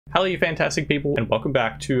Hello you fantastic people, and welcome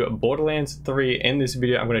back to Borderlands 3. In this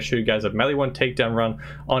video I'm going to show you guys a Maliwan Takedown run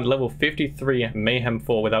on level 53 Mayhem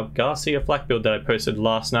 4 with our Garcia FL4K build that I posted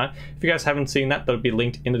last night. If you guys haven't seen that, that'll be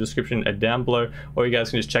linked in the description down below, or you guys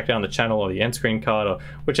can just check it out on the channel or the end screen card or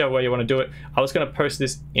whichever way you want to do it. I was going to post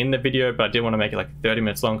this in the video, but I didn't want to make it like 30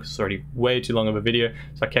 minutes long because it's already way too long of a video,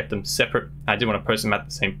 so I kept them separate. I didn't want to post them at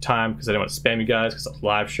the same time because I didn't want to spam you guys because I was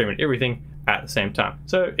live streaming everything at the same time.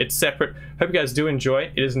 So it's separate. Hope you guys do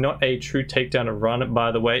enjoy. It is not a true takedown run,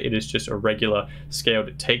 by the way. It is just a regular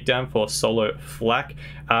scaled takedown for solo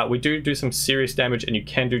FL4K. We do some serious damage and you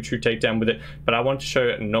can do true takedown with it, but I want to show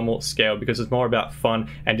a normal scale because it's more about fun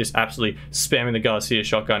and just absolutely spamming the Garcia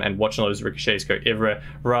shotgun and watching all those ricochets go everywhere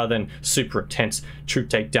rather than super intense true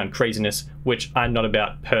takedown craziness, which I'm not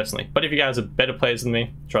about personally. But if you guys are better players than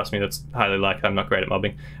me, trust me, that's highly likely. I'm not great at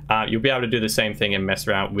mobbing. You'll be able to do the same thing and mess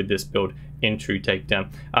around with this build in true takedown.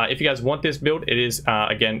 If you guys want this build, it is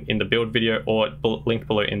again in the build video or linked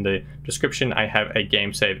below in the description. I have a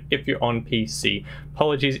game save if you're on PC.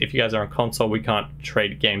 Apologies if you guys are on console, we can't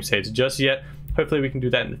trade game saves just yet. Hopefully we can do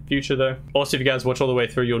that in the future though. Also, if you guys watch all the way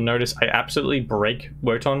through, you'll notice I absolutely break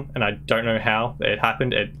Wotan and I don't know how it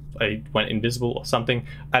happened. It went invisible or something.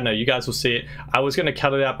 I don't know, you guys will see it. I was going to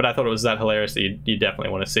cut it out, but I thought it was that hilarious that you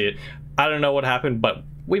definitely want to see it. I don't know what happened, but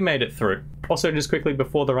we made it through. Also, just quickly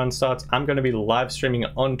before the run starts, I'm going to be live streaming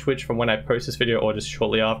on Twitch from when I post this video or just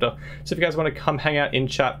shortly after. So if you guys want to come hang out in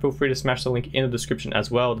chat, feel free to smash the link in the description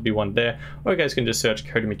as well. There'll be one there. Or you guys can just search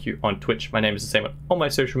CodyMcQ on Twitch. My name is the same on all my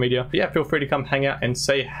social media. But yeah, feel free to come hang out and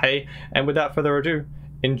say hey. And without further ado,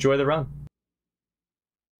 enjoy the run.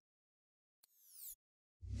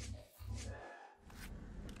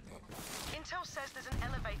 Intel says there's an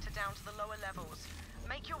elevator down to the lower levels.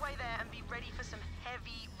 Make your way there and be ready for some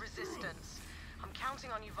heavy resistance. I'm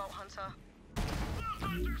counting on you, Vault Hunter. Vault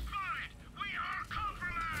Hunter's fine! We are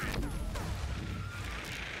compromised!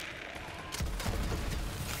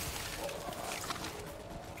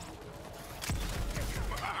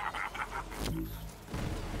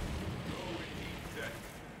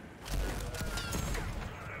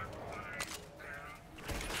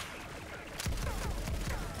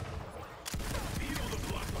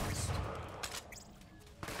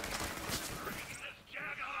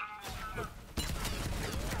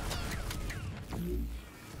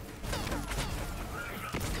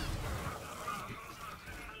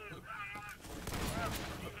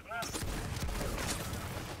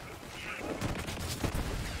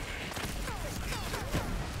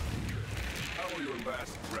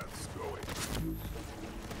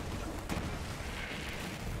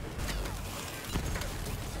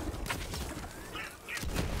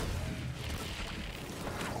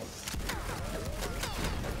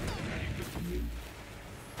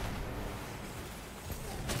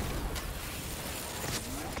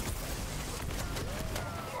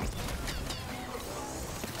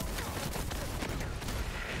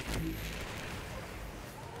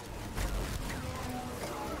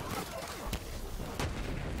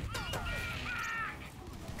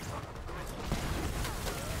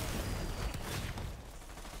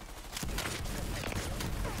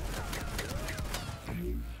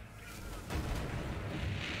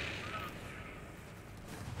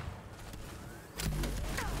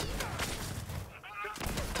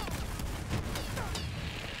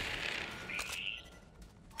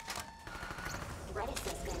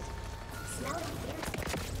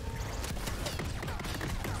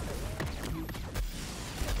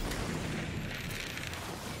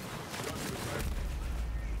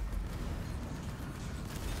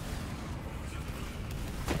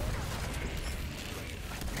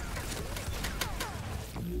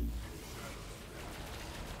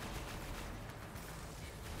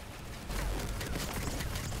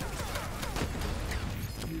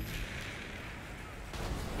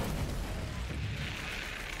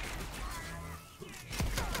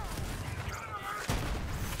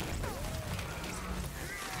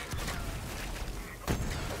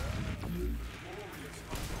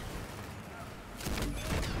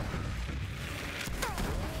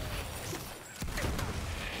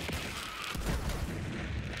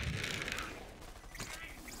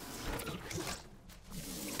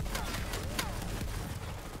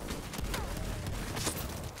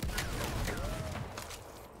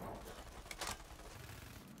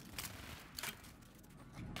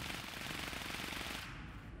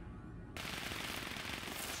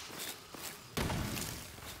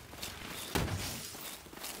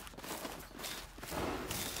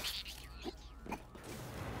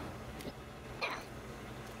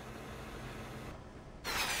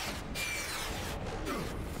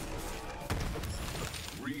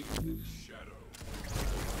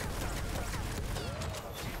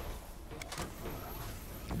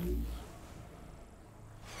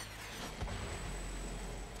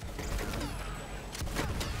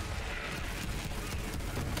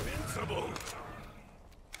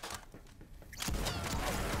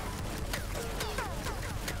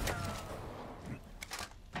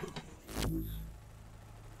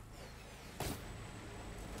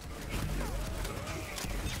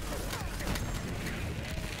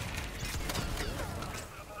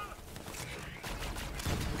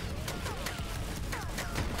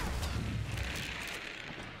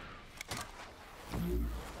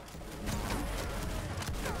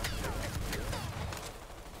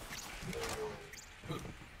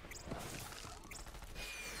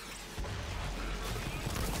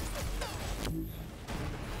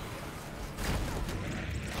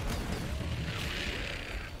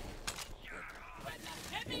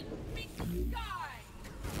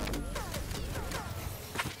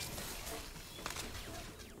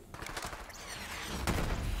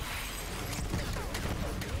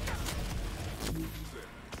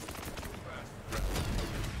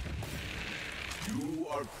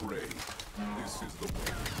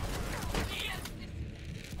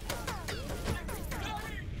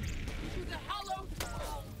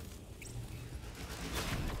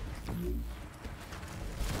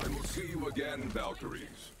 Stand,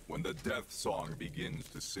 Valkyries, when the death song begins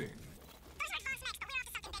to sing.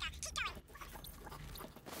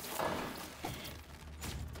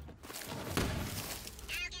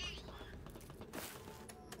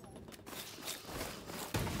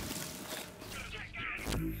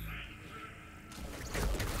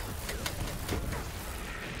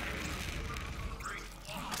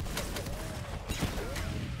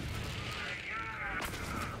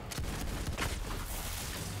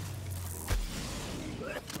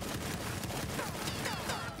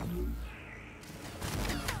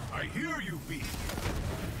 I hear you, beast!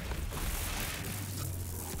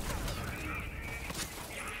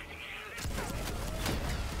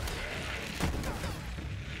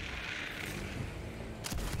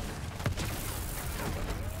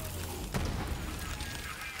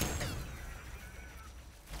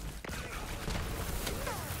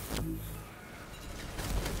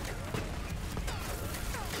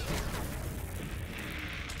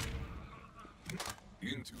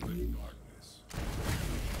 Into the darkness.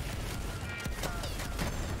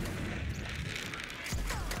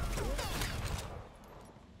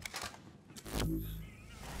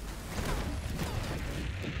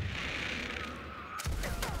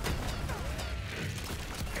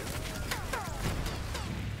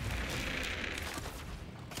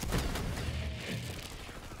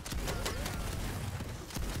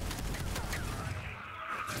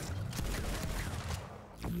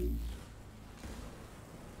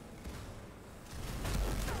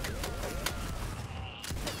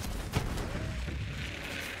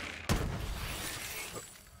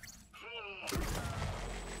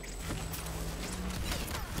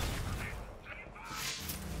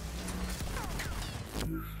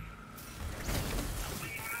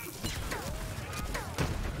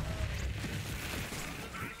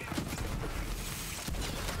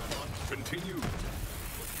 Continue,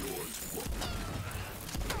 but yours won't.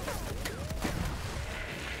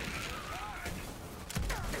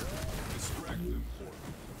 Distract them for me.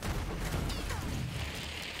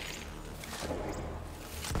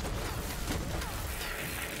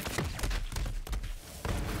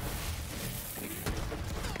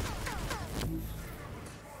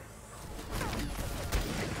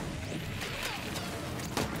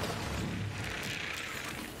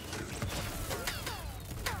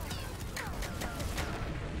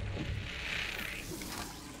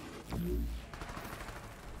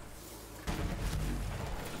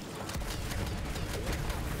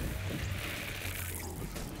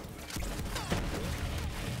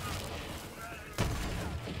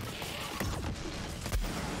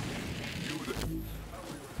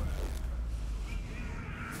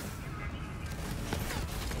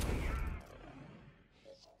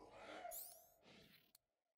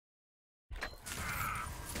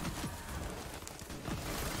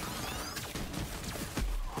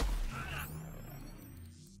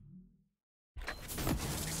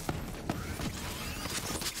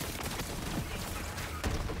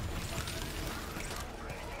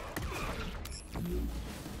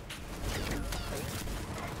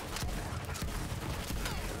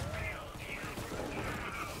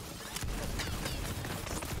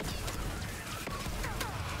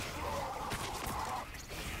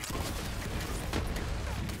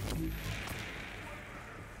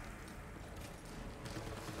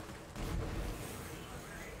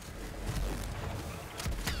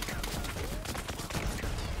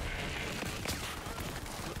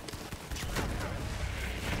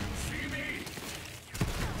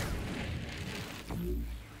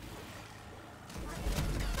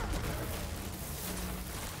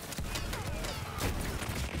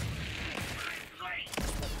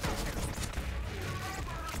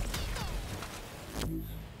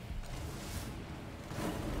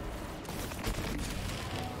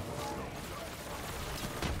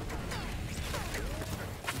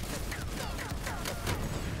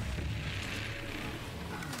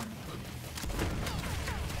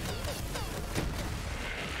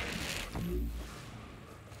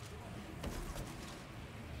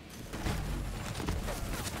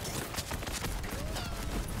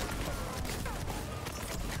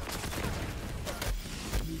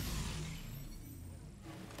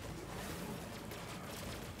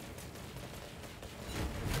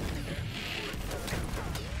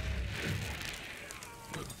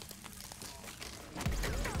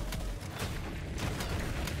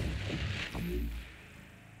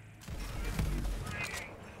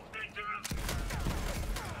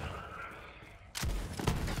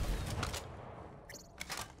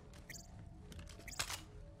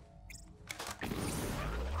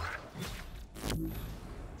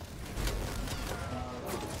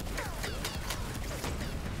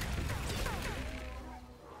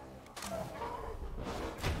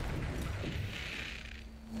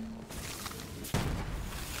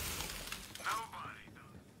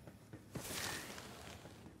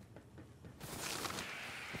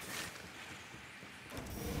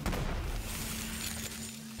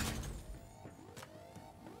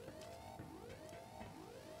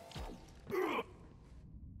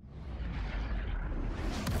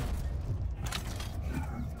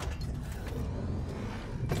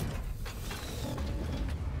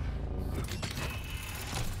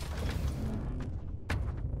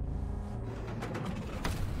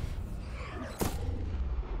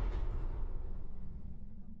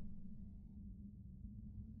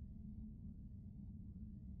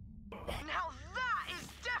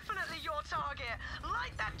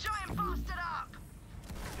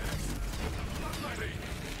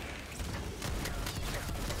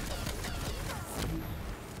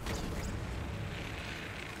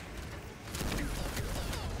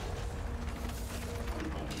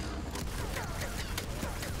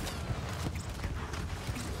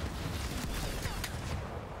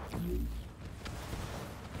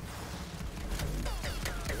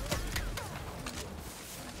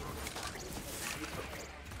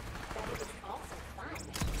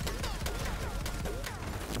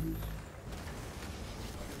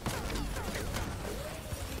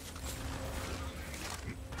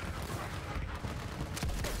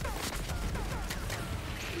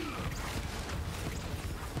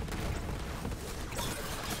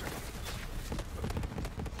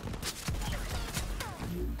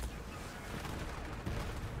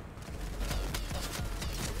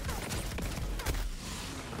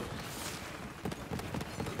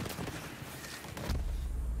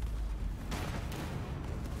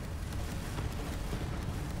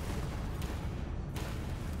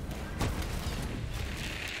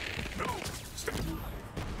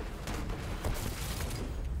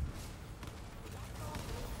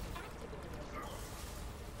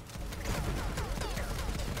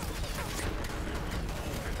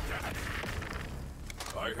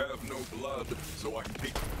 have no blood, so I'm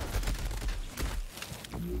taking.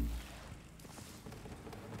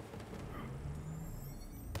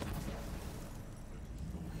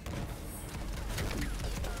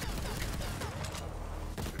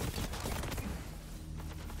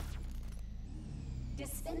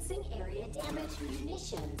 Dispensing area damage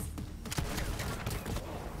munitions.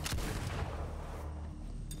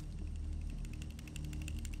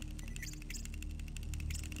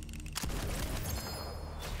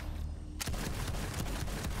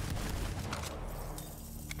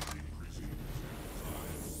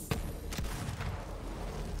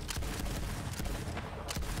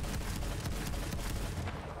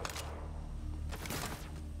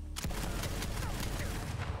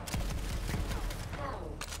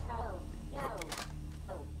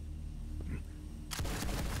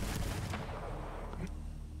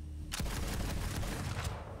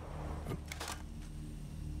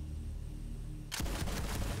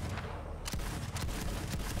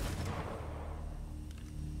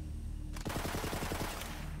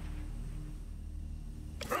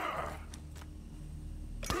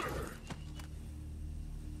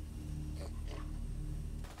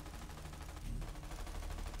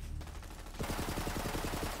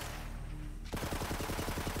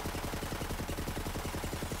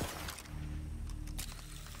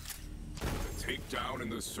 Takedown in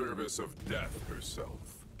the service of death herself.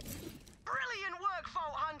 Brilliant work,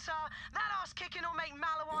 Vault Hunter. That ass kicking will make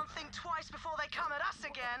Maliwan think twice before they come at us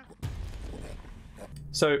again.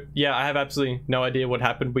 So yeah, I have absolutely no idea what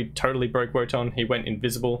happened. We totally broke Wotan. He went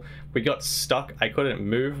invisible. We got stuck. I couldn't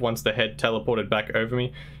move once the head teleported back over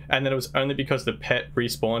me. And then it was only because the pet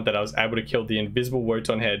respawned that I was able to kill the invisible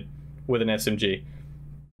Wotan head with an SMG.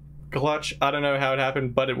 Clutch. I don't know how it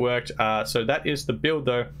happened, but it worked. So that is the build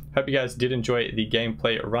though. Hope you guys did enjoy the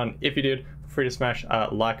gameplay run. If you did, feel free to smash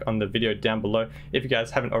like on the video down below. If you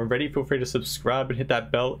guys haven't already, feel free to subscribe and hit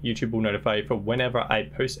that bell. YouTube will notify you for whenever I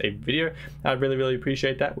post a video. I really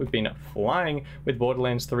appreciate that. We've been flying with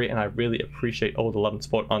Borderlands 3 and I really appreciate all the love and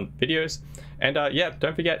support on videos. And yeah,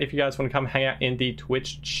 don't forget, if you guys want to come hang out in the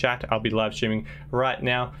Twitch chat, I'll be live streaming right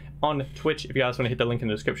now on Twitch if you guys want to hit the link in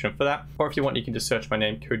the description for that, or if you want you can just search my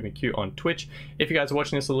name, CodyMcHugh, on Twitch. If you guys are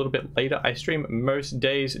watching this a little bit later, I stream most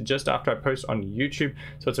days just after I post on YouTube,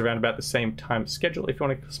 so it's around about the same time schedule. If you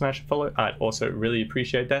want to smash a follow, I'd also really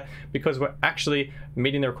appreciate that, because we're actually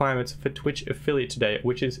meeting the requirements for Twitch affiliate today,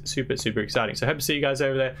 which is super exciting. So I hope to see you guys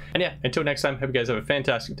over there, and yeah, until next time, hope you guys have a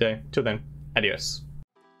fantastic day. Till then, adios.